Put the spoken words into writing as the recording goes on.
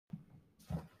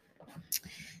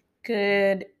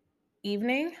Good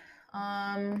evening.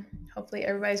 Um, Hopefully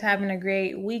everybody's having a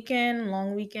great weekend,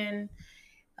 long weekend.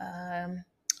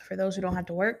 For those who don't have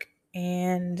to work,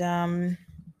 and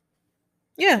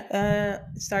it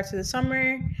starts of the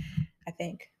summer. I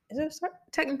think is it start?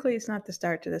 Technically, it's not the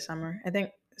start to the summer. I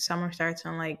think summer starts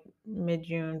on like mid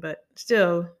June, but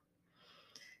still,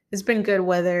 it's been good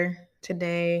weather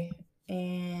today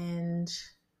and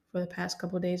for the past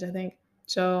couple of days. I think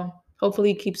so.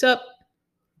 Hopefully, it keeps up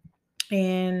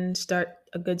and start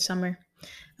a good summer.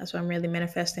 That's why I'm really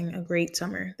manifesting a great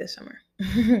summer this summer.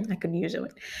 I could use it.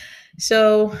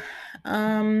 So,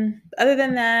 other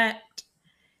than that,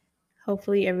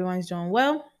 hopefully everyone's doing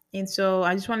well. And so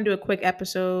I just want to do a quick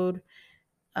episode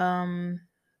um,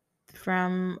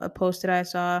 from a post that I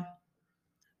saw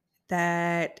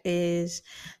that is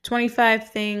 25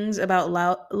 things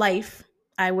about life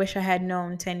I wish I had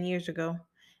known 10 years ago.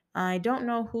 I don't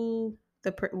know who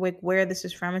like where this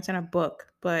is from. It's in a book,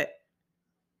 but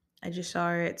I just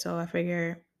saw it, so I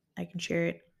figure I can share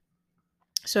it.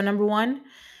 So, number one,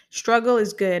 struggle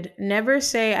is good. Never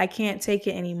say, I can't take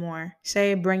it anymore.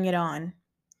 Say, bring it on.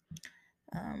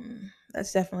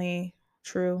 That's definitely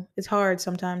true. It's hard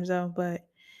sometimes, though, but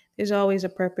there's always a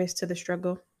purpose to the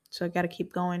struggle. So, I got to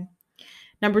keep going.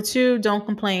 Number two, don't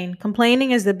complain.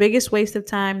 Complaining is the biggest waste of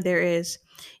time there is.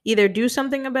 Either do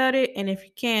something about it, and if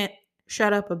you can't,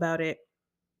 shut up about it.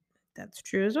 That's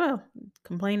true as well.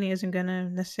 Complaining isn't going to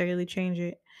necessarily change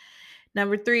it.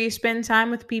 Number three, spend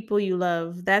time with people you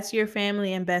love. That's your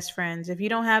family and best friends. If you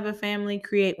don't have a family,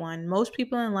 create one. Most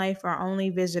people in life are only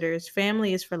visitors.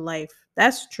 Family is for life.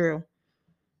 That's true.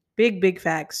 Big, big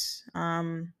facts.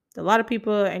 A lot of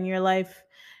people in your life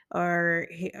are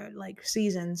like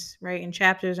seasons, right? And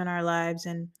chapters in our lives,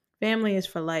 and family is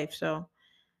for life. So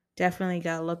definitely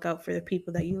got to look out for the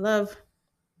people that you love.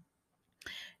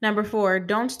 Number four,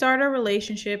 don't start a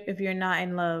relationship if you're not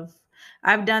in love.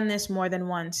 I've done this more than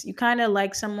once. You kind of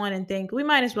like someone and think, we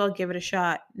might as well give it a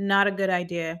shot. Not a good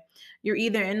idea. You're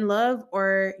either in love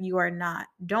or you are not.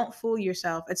 Don't fool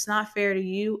yourself. It's not fair to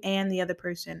you and the other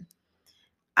person.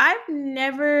 I've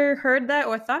never heard that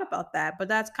or thought about that, but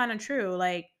that's kind of true.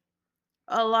 Like,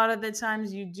 a lot of the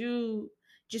times you do,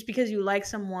 just because you like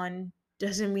someone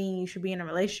doesn't mean you should be in a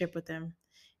relationship with them.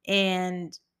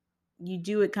 And you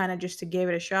do it kind of just to give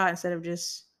it a shot instead of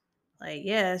just like,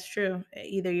 yeah, it's true.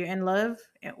 Either you're in love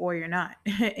or you're not.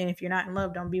 And if you're not in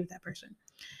love, don't be with that person.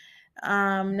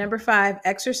 Number five,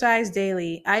 exercise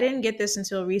daily. I didn't get this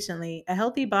until recently. A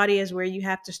healthy body is where you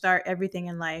have to start everything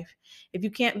in life. If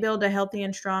you can't build a healthy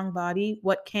and strong body,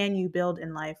 what can you build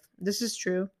in life? This is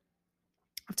true.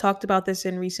 I've talked about this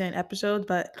in recent episodes,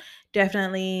 but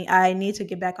definitely I need to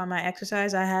get back on my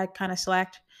exercise. I had kind of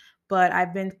slacked, but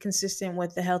I've been consistent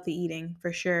with the healthy eating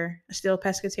for sure. Still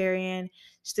pescatarian,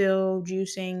 still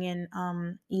juicing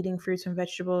and eating fruits and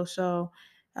vegetables. So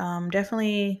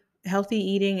definitely healthy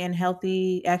eating and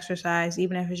healthy exercise,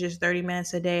 even if it's just 30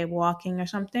 minutes a day of walking or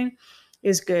something,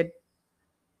 is good.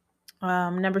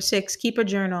 Number six, keep a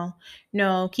journal.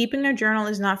 No, keeping a journal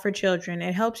is not for children.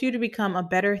 It helps you to become a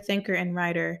better thinker and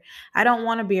writer. I don't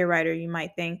want to be a writer, you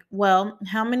might think. Well,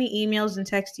 how many emails and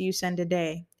texts do you send a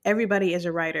day? Everybody is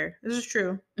a writer. This is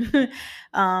true. Need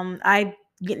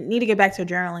to get back to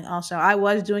journaling also. I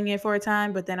was doing it for a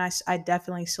time, but then I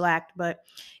definitely slacked, but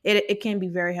it can be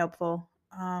very helpful.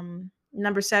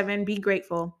 Number seven, be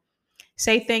grateful.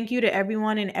 Say thank you to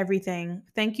everyone and everything.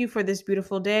 Thank you for this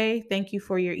beautiful day. Thank you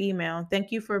for your email.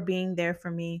 Thank you for being there for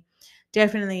me.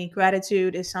 Definitely,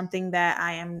 gratitude is something that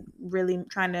I am really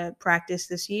trying to practice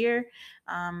this year.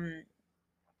 Um,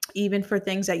 Even for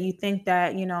things that you think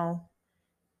that,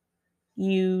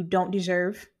 you don't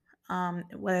deserve,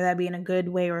 whether that be in a good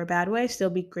way or a bad way,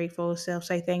 still be grateful. Still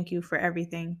say thank you for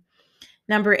everything.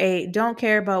 Number eight, don't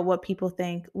care about what people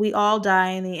think. We all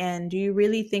die in the end. Do you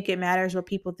really think it matters what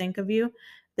people think of you?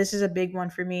 This is a big one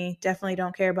for me. Definitely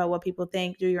don't care about what people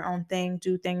think. Do your own thing.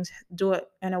 Do it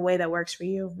in a way that works for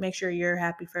you. Make sure you're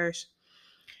happy first.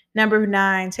 Number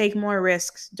nine, take more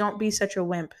risks. Don't be such a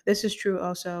wimp. This is true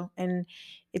also. And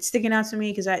it's sticking out to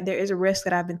me because there is a risk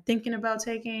that I've been thinking about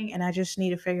taking, and I just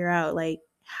need to figure out like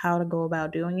how to go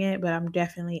about doing it. But I'm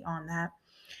definitely on that.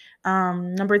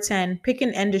 Number 10, pick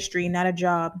an industry, not a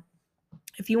job.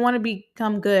 If you want to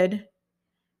become good,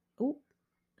 oh,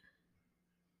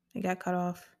 it got cut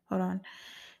off. Hold on.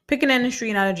 Pick an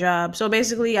industry, not a job. So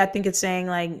basically, I think it's saying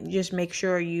like just make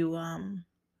sure you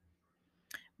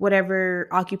whatever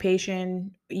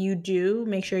occupation you do,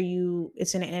 make sure you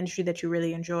it's in an industry that you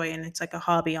really enjoy and it's like a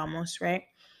hobby almost, right?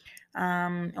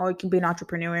 Or it can be an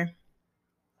entrepreneur.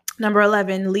 Number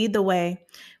 11, lead the way.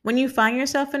 When you find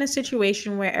yourself in a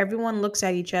situation where everyone looks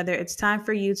at each other, it's time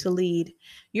for you to lead.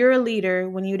 You're a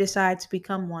leader when you decide to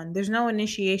become one. There's no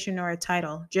initiation or a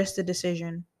title, just a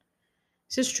decision.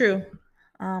 This is true.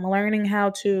 Learning how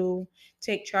to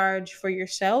take charge for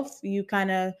yourself, you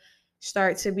kind of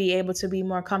start to be able to be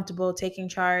more comfortable taking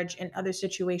charge in other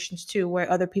situations too, where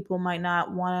other people might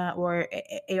not want to or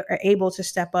are able to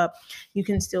step up. You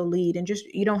can still lead, and just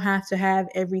you don't have to have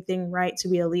everything right to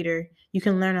be a leader. You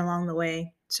can learn along the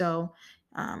way. So,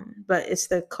 but it's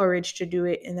the courage to do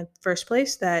it in the first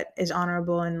place that is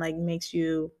honorable and like makes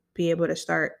you be able to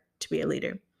start to be a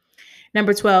leader.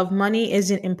 Number 12, money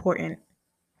isn't important.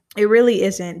 It really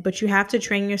isn't, but you have to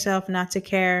train yourself not to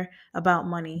care about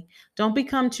money. Don't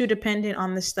become too dependent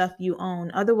on the stuff you own.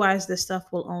 Otherwise, the stuff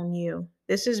will own you.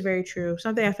 This is very true.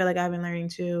 Something I feel like I've been learning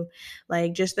too.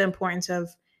 Like just the importance of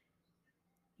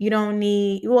you don't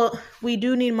need, well, we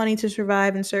do need money to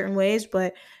survive in certain ways,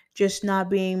 but just not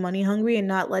being money hungry and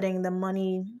not letting the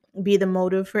money be the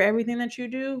motive for everything that you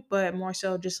do, but more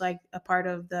so just like a part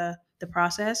of the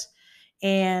process.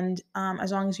 And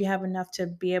as long as you have enough to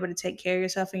be able to take care of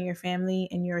yourself and your family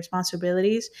and your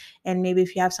responsibilities, and maybe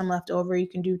if you have some left over, you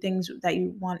can do things that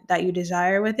you want, that you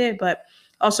desire with it. But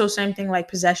also same thing like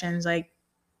possessions, like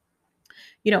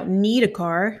you don't need a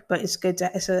car, but it's good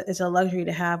to it's a luxury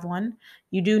to have one.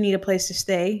 You do need a place to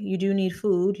stay. You do need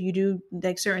food. You do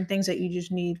like certain things that you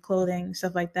just need, clothing,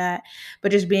 stuff like that.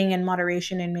 But just being in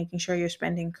moderation and making sure you're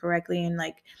spending correctly and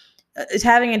like it's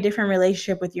having a different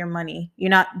relationship with your money. You're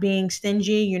not being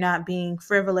stingy, you're not being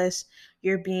frivolous,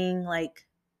 you're being like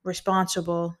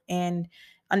responsible and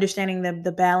understanding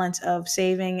the balance of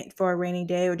saving for a rainy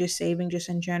day or just saving just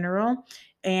in general,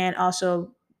 and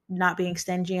also not being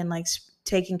stingy and like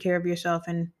taking care of yourself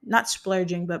and not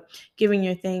splurging but giving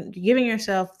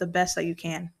yourself the best that you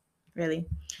can, really.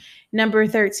 Number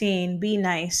 13, be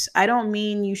nice. I don't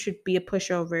mean you should be a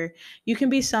pushover. You can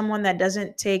be someone that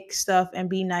doesn't take stuff and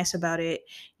be nice about it.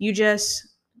 You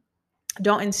just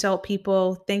don't insult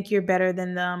people, think you're better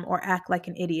than them, or act like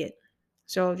an idiot.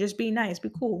 So just be nice,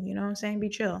 be cool, you know what I'm saying? Be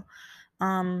chill.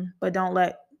 But don't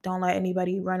let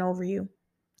anybody run over you.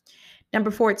 Number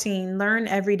 14, learn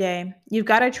every day. You've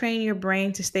got to train your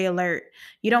brain to stay alert.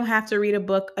 You don't have to read a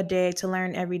book a day to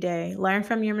learn every day. Learn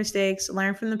from your mistakes,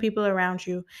 learn from the people around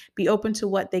you, be open to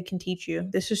what they can teach you.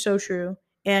 This is so true.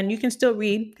 And you can still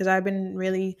read because I've been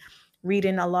really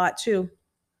reading a lot too.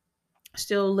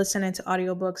 Still listening to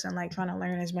audiobooks and like trying to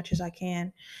learn as much as I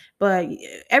can. But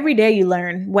every day you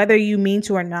learn, whether you mean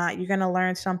to or not, you're going to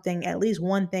learn something, at least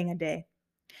one thing a day,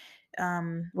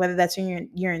 whether that's in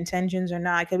your intentions or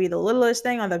not. It could be the littlest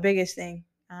thing or the biggest thing.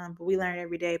 But we learn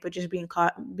every day. But just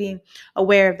being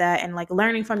aware of that, and like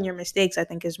learning from your mistakes, I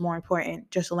think is more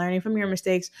important. Just learning from your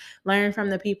mistakes, learning from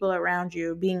the people around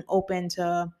you, being open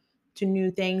to new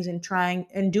things and trying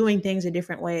and doing things in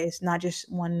different ways, not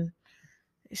just one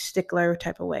stickler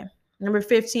type of way. Number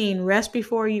 15, rest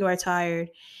before you are tired.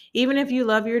 Even if you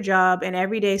love your job and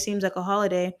every day seems like a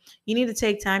holiday, you need to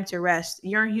take time to rest.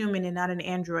 You're a human and not an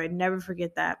android. Never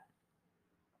forget that.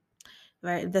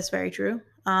 Right? That's very true.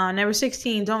 Number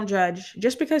 16, don't judge.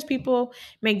 Just because people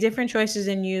make different choices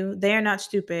than you, they are not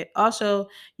stupid. Also,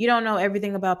 you don't know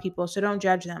everything about people, so don't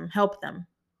judge them. Help them.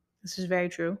 This is very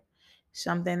true.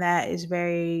 Something that is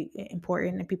very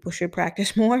important and people should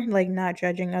practice more, like not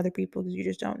judging other people because you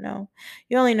just don't know.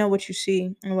 You only know what you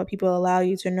see and what people allow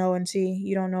you to know and see.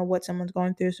 You don't know what someone's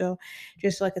going through. So,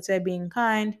 just like I said, being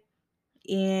kind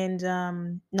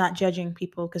and not judging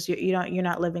people because you're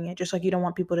not living it. Just like you don't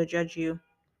want people to judge you.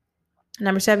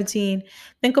 Number 17,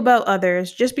 think about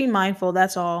others. Just be mindful.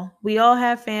 That's all. We all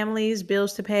have families,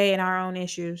 bills to pay, and our own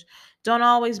issues. Don't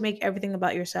always make everything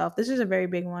about yourself. This is a very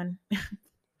big one.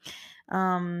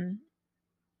 um,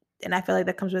 and I feel like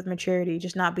that comes with maturity,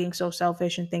 just not being so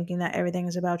selfish and thinking that everything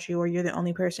is about you or you're the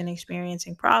only person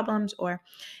experiencing problems or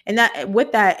and that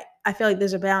with that, I feel like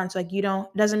there's a balance. Like you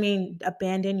don't doesn't mean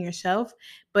abandon yourself,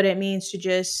 but it means to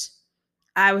just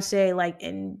I would say like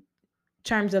in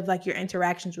terms of like your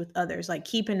interactions with others, like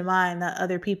keep in mind that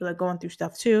other people are going through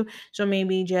stuff too. So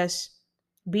maybe just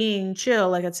being chill,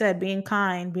 like I said, being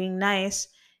kind, being nice,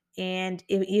 and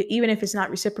even if it's not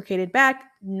reciprocated back,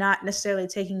 not necessarily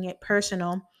taking it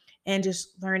personal, and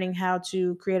just learning how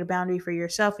to create a boundary for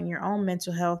yourself and your own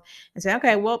mental health, and say,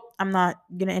 okay, well, I'm not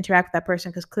gonna interact with that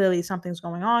person because clearly something's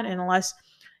going on, and unless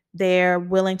they're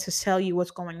willing to tell you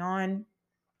what's going on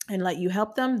and let you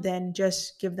help them, then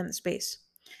just give them the space.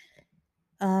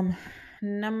 Um,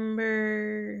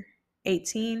 Number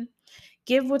 18,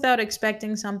 give without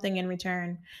expecting something in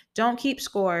return. Don't keep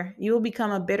score. You will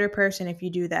become a bitter person if you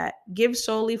do that. Give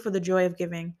solely for the joy of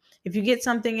giving. If you get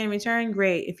something in return,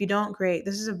 great. If you don't, great.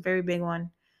 This is a very big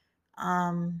one.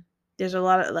 Um, there's a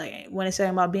lot of, like, when it's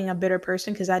saying about being a bitter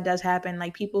person, because that does happen.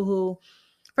 Like, people who,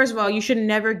 first of all, you should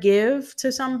never give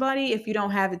to somebody if you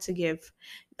don't have it to give.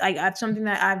 Like, that's something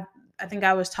that I think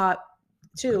I was taught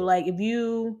too. Like, if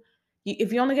you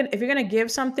only if you're gonna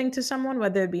give something to someone,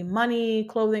 whether it be money,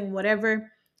 clothing,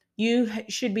 whatever, you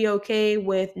should be okay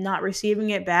with not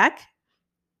receiving it back,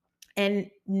 and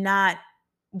not,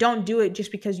 don't do it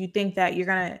just because you think that you're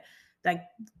gonna, like,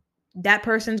 that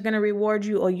person's going to reward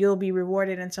you, or you'll be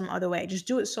rewarded in some other way. Just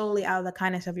do it solely out of the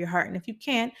kindness of your heart. And if you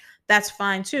can't, that's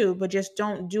fine too, but just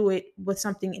don't do it with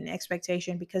something in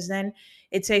expectation, because then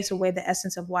it takes away the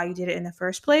essence of why you did it in the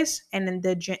first place. And then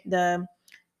the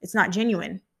it's not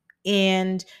genuine.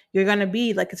 And you're going to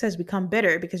be, like it says, become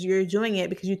bitter, because you're doing it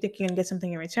because you think you're going to get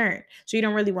something in return. So you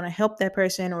don't really want to help that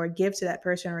person, or give to that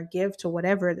person, or give to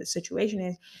whatever the situation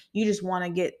is. You just want to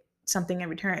get something in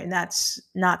return. And that's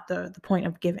not the point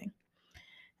of giving.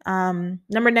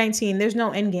 Number 19, there's no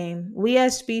end game. We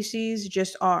as species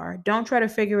just are. Don't try to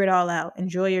figure it all out.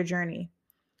 Enjoy your journey.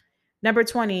 Number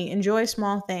 20, enjoy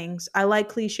small things. I like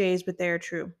cliches, but they are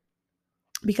true,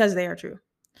 because they are true.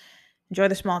 Enjoy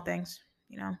the small things,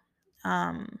 you know.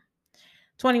 Um,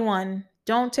 21,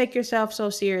 don't take yourself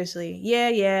so seriously.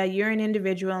 Yeah, you're an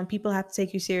individual and people have to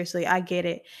take you seriously. I get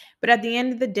it. But at the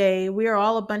end of the day, we are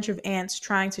all a bunch of ants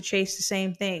trying to chase the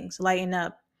same things. Lighten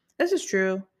up. This is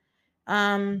true.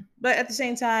 But at the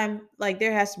same time, like,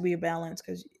 there has to be a balance,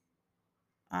 because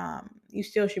you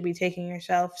still should be taking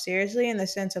yourself seriously, in the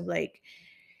sense of, like,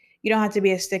 you don't have to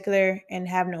be a stickler and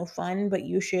have no fun, but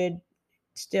you should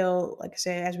still, like I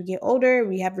said, as we get older,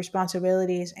 we have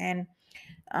responsibilities, and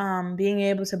being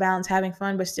able to balance having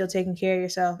fun but still taking care of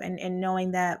yourself, and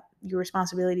knowing that your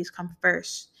responsibilities come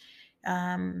first.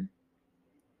 Um,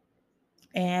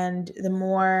 and the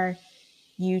more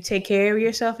you take care of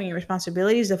yourself and your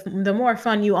responsibilities, the more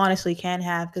fun you honestly can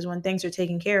have, because when things are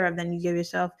taken care of, then you give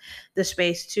yourself the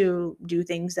space to do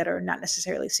things that are not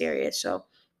necessarily serious. So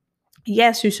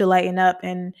yes, you should lighten up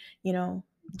and,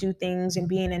 do things and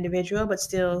be an individual, but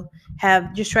still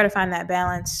just try to find that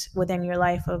balance within your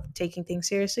life of taking things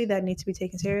seriously that need to be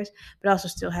taken serious, but also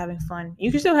still having fun.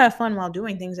 You can still have fun while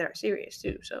doing things that are serious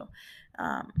too. So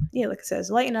yeah, like it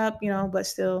says, lighten up, but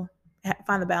still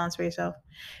find the balance for yourself.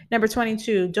 Number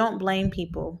 22, don't blame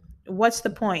people. What's the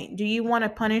point? Do you want to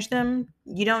punish them?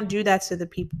 You don't do that to the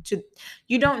people.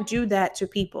 You don't do that to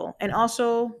people. And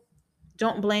also,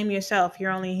 don't blame yourself.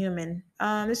 You're only human.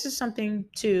 This is something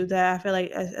too that I feel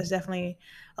like is definitely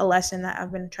a lesson that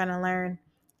I've been trying to learn.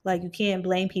 Like, you can't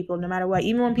blame people no matter what,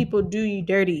 even when people do you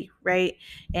dirty, right?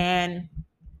 And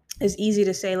it's easy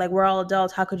to say, like, we're all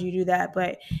adults, how could you do that?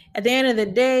 But at the end of the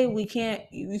day,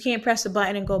 you can't press a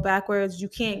button and go backwards. You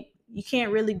can't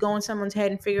really go in someone's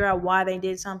head and figure out why they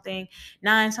did something.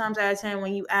 9 times out of 10,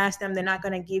 when you ask them, they're not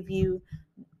going to give you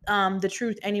the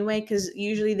truth anyway, because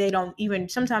usually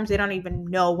sometimes they don't even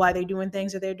know why they're doing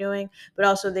things that they're doing, but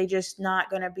also they just not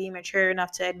going to be mature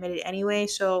enough to admit it anyway.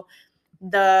 So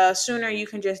the sooner you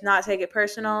can just not take it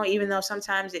personal, even though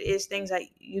sometimes it is things that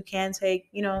you can take,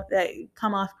 that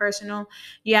come off personal,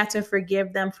 you have to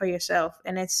forgive them for yourself.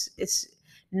 And it's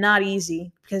not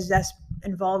easy, because that's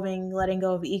involving letting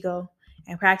go of ego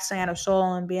and practicing out of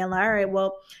soul, and being like, all right,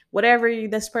 well, whatever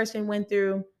this person went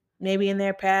through, maybe in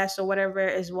their past or whatever,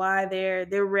 is why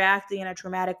they're reacting in a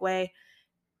traumatic way.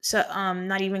 So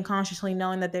not even consciously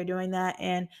knowing that they're doing that.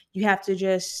 And you have to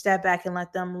just step back and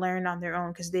let them learn on their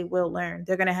own, because they will learn.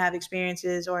 They're going to have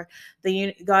experiences, or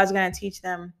God's going to teach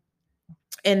them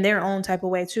in their own type of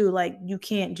way too. Like, you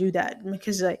can't do that,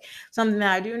 because, like, something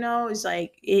that I do know is,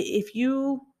 like, if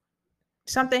you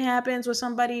something happens with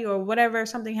somebody, or whatever,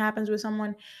 something happens with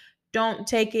someone, don't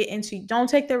take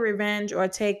the revenge or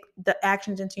take the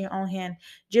actions into your own hand.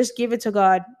 Just give it to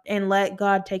God and let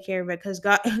God take care of it, because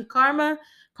God karma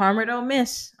don't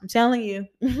miss. I'm telling you.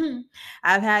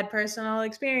 I've had personal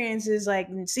experiences, like,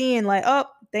 seeing, like, oh,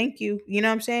 thank you, you know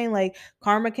what I'm saying, like,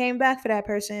 karma came back for that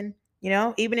person.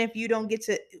 Even if you don't get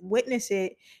to witness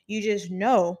it, you just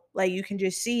know, like, you can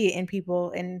just see it in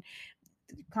people, and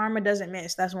karma doesn't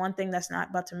miss. That's one thing that's not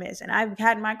about to miss. And I've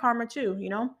had my karma too.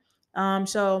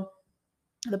 So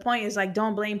the point is, like,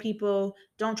 don't blame people,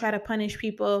 don't try to punish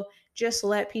people, just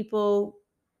let people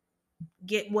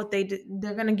get what they're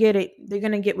gonna get it, they're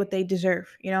gonna get what they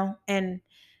deserve. And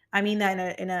I mean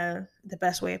that in a the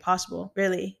best way possible,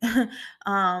 really.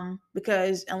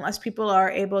 Because unless people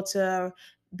are able to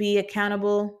be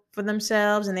accountable for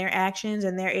themselves and their actions,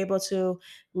 and they're able to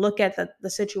look at the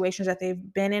situations that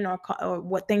they've been in, or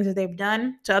what things that they've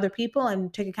done to other people,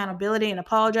 and take accountability and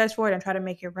apologize for it and try to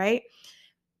make it right,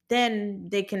 then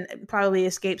they can probably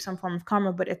escape some form of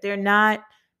karma. But if they're not,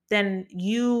 then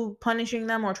you punishing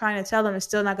them or trying to tell them is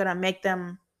still not going to make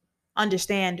them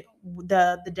understand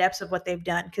the depths of what they've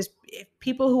done. Because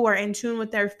people who are in tune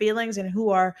with their feelings and who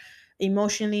are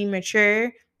emotionally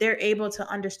mature, they're able to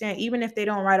understand even if they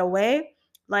don't right away.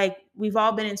 Like, we've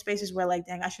all been in spaces where, like,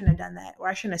 dang, I shouldn't have done that, or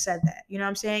I shouldn't have said that, you know what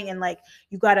I'm saying? And like,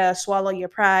 you gotta swallow your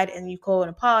pride and you go and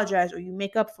apologize, or you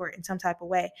make up for it in some type of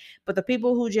way. But the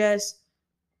people who just,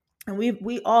 and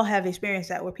we all have experienced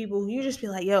that, where people, who you just be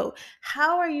like, yo,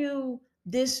 how are you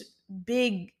this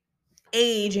big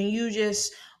age and you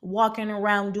just walking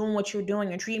around doing what you're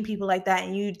doing and treating people like that,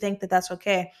 and you think that that's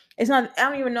okay? It's not. I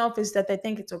don't even know if it's that they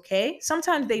think it's okay.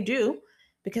 Sometimes they do,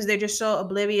 because they're just so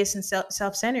oblivious and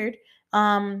self-centered,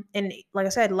 and like I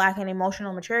said, lacking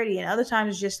emotional maturity. And other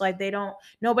times it's just like they don't,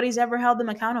 nobody's ever held them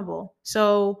accountable.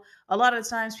 So a lot of the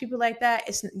times people like that,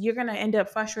 it's, you're going to end up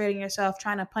frustrating yourself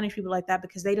trying to punish people like that,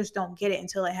 because they just don't get it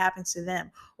until it happens to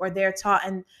them, or they're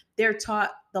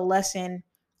taught the lesson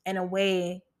in a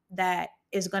way that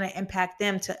is going to impact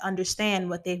them to understand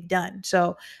what they've done.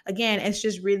 So again, it's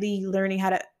just really learning how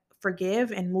to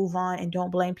forgive and move on, and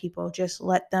don't blame people. Just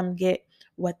let them get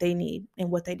what they need and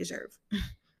what they deserve.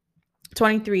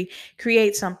 23,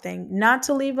 create something, not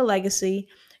to leave a legacy.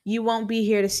 You won't be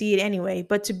here to see it anyway,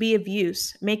 but to be of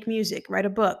use. Make music, write a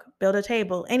book, build a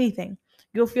table, anything.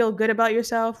 You'll feel good about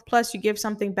yourself. Plus, you give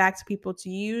something back to people to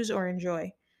use or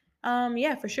enjoy.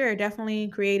 Yeah, for sure. Definitely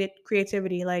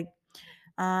creativity. Like,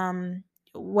 um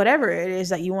whatever it is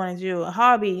that you want to do, a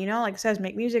hobby, like it says,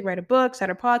 make music, write a book,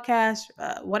 start a podcast,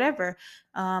 whatever.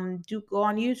 Do go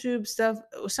on YouTube stuff,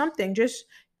 something. Just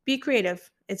be creative.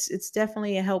 It's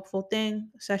definitely a helpful thing,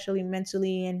 especially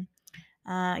mentally and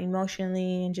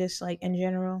emotionally, and just like in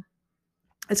general.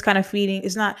 It's kind of feeding,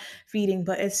 it's not feeding,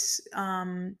 but it's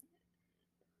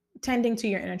tending to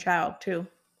your inner child too.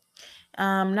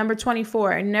 Number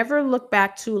 24, never look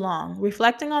back too long.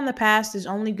 Reflecting on the past is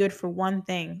only good for one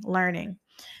thing: learning.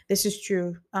 This is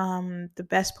true. The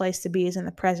best place to be is in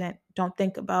the present. Don't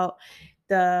think about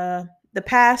the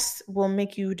past will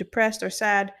make you depressed or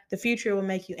sad. The future will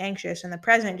make you anxious, and the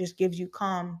present just gives you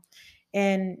calmness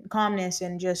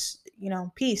and just,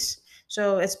 peace.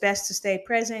 So it's best to stay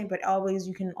present, but always,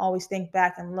 you can always think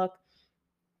back and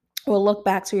look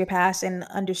back to your past and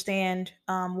understand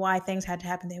why things had to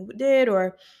happen they did,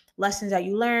 or lessons that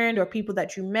you learned, or people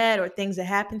that you met, or things that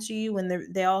happened to you, and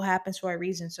they all happen for a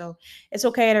reason. So it's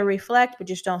okay to reflect, but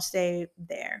just don't stay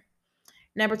there.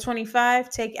 Number 25,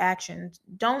 take action.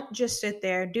 Don't just sit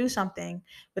there, do something.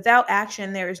 Without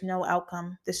action, there is no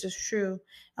outcome. This is true.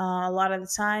 A lot of the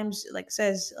times, like it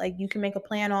says, like, you can make a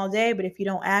plan all day, but if you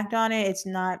don't act on it,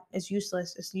 it's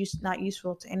useless. Not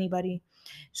useful to anybody.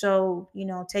 So,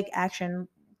 take action.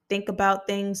 Think about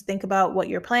things, think about what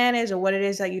your plan is, or what it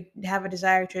is that you have a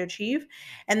desire to achieve,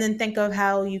 and then think of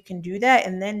how you can do that,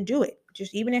 and then do it.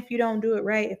 Just, even if you don't do it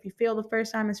right, if you fail the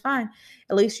first time, it's fine.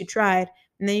 At least you tried,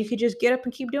 and then you could just get up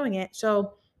and keep doing it.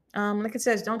 So, like it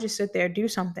says, don't just sit there, do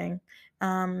something,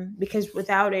 because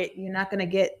without it, you're not going to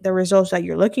get the results that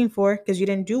you're looking for, because you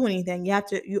didn't do anything.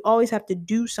 You always have to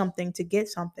do something to get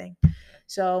something.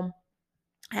 So,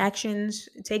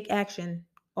 take action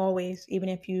always, even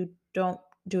if you don't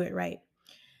do it right.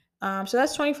 So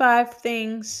that's 25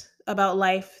 things about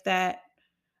life that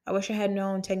I wish I had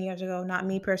known 10 years ago. Not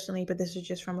me personally, but this is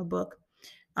just from a book.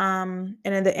 And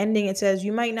in the ending, it says,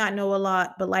 you might not know a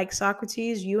lot, but like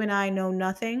Socrates, you and I know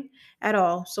nothing at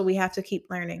all. So we have to keep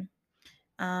learning.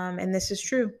 And this is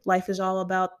true. Life is all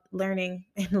about learning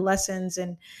and lessons,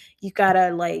 and you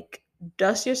gotta, like,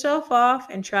 dust yourself off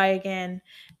and try again.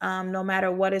 No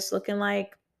matter what it's looking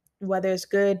like, whether it's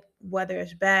good, whether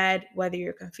it's bad, whether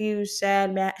you're confused,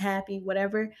 sad, mad, happy,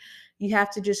 whatever, you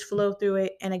have to just flow through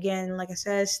it. And again, like I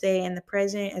said, stay in the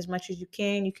present as much as you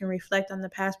can. You can reflect on the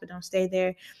past, but don't stay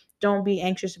there. Don't be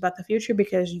anxious about the future,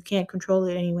 because you can't control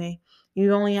it anyway.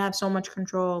 You only have so much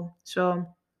control. So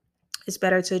it's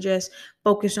better to just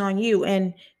focus on you.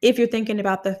 And if you're thinking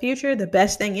about the future, the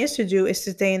best thing is to do is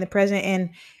to stay in the present, and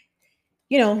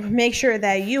make sure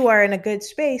that you are in a good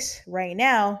space right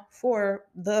now for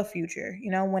the future,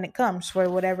 when it comes, for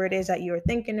whatever it is that you're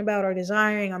thinking about or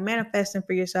desiring or manifesting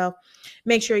for yourself.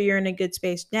 Make sure you're in a good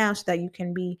space now, so that you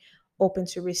can be open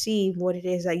to receive what it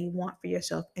is that you want for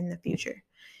yourself in the future.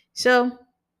 So,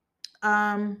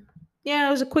 yeah,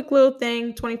 it was a quick little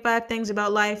thing, 25 things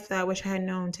about life that I wish I had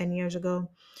known 10 years ago.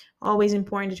 Always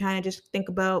important to try to just think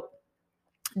about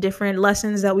different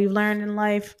lessons that we've learned in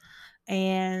life.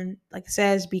 And like it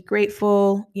says, be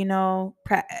grateful,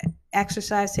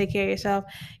 exercise, take care of yourself.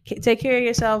 Take care of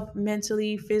yourself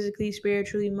mentally, physically,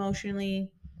 spiritually, emotionally,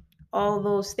 all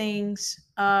those things.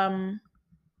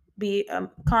 be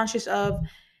conscious of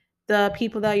the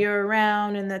people that you're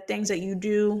around and the things that you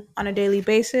do on a daily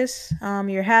basis,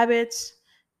 your habits,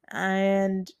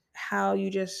 and how you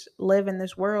just live in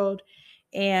this world,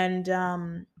 and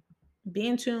be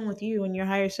in tune with you and your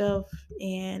higher self,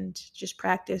 and just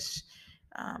practice.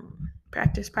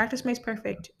 Practice makes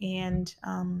perfect. And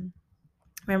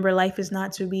remember, life is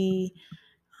not to be,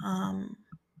 um,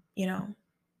 you know,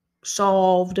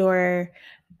 solved, or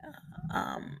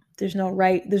there's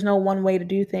no one way to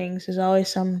do things. There's always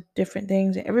some different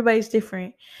things. Everybody's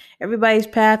different. Everybody's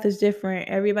path is different.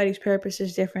 Everybody's purpose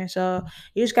is different. So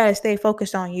you just got to stay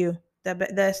focused on you.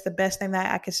 That's the best thing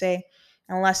that I could say.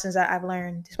 And lessons that I've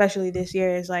learned, especially this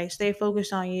year, is like, stay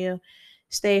focused on you.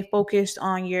 Stay focused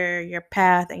on your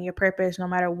path and your purpose, no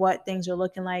matter what things are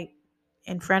looking like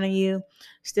in front of you.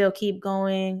 Still keep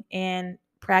going and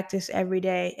practice every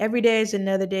day. Every day is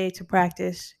another day to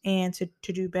practice and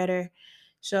to do better.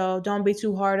 So don't be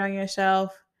too hard on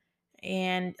yourself.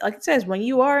 And like it says, when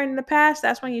you are in the past,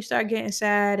 that's when you start getting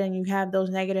sad and you have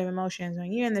those negative emotions.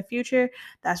 When you're in the future,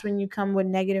 that's when you come with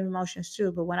negative emotions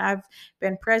too. But when I've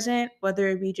been present, whether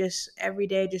it be just every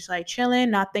day, just like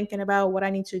chilling, not thinking about what I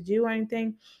need to do or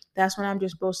anything, that's when I'm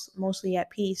just mostly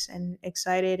at peace and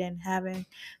excited and having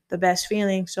the best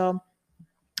feeling. So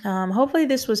hopefully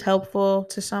this was helpful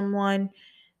to someone.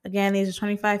 Again, these are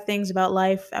 25 things about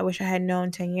life I wish I had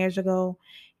known 10 years ago.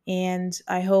 And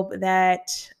I hope that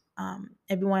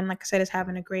everyone, like I said, is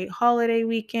having a great holiday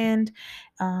weekend.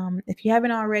 If you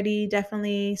haven't already,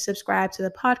 definitely subscribe to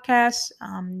the podcast.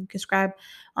 You can subscribe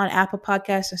on Apple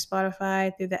Podcasts and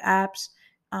Spotify through the apps.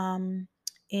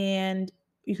 And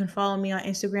you can follow me on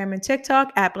Instagram and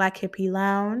TikTok at Black Hippie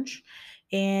Lounge.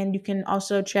 And you can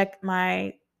also check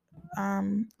my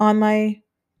on my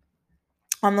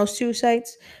on those two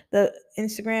sites, the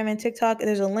Instagram and TikTok.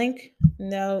 There's a link,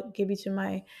 and they'll give you to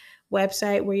my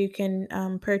website where you can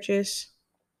purchase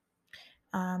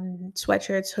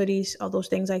sweatshirts, hoodies, all those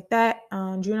things like that.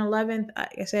 On June 11th,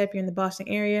 like I said, if you're in the Boston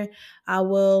area, I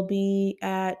will be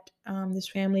at this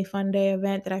Family Fun Day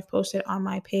event that I've posted on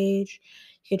my page.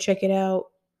 You can check it out,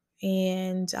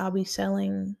 and I'll be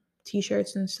selling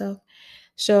t-shirts and stuff.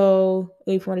 So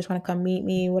if you just want to come meet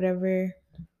me, whatever,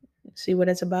 see what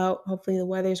it's about. Hopefully the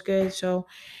weather's good. So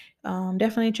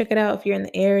definitely check it out if you're in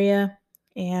the area.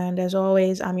 And as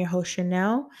always, I'm your host,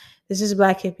 Chanel. This is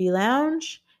Black Hippie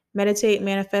Lounge. Meditate,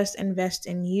 manifest, invest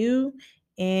in you,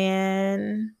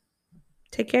 and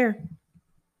take care.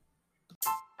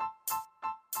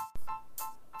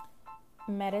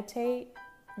 Meditate,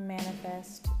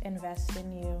 manifest, invest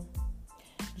in you.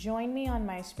 Join me on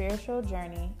my spiritual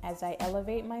journey as I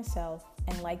elevate myself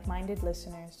and like-minded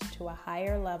listeners to a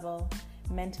higher level,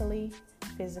 mentally,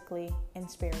 physically, and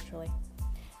spiritually.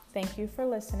 Thank you for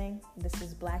listening. This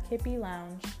is Black Hippie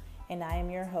Lounge, and I am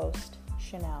your host,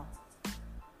 Chanel.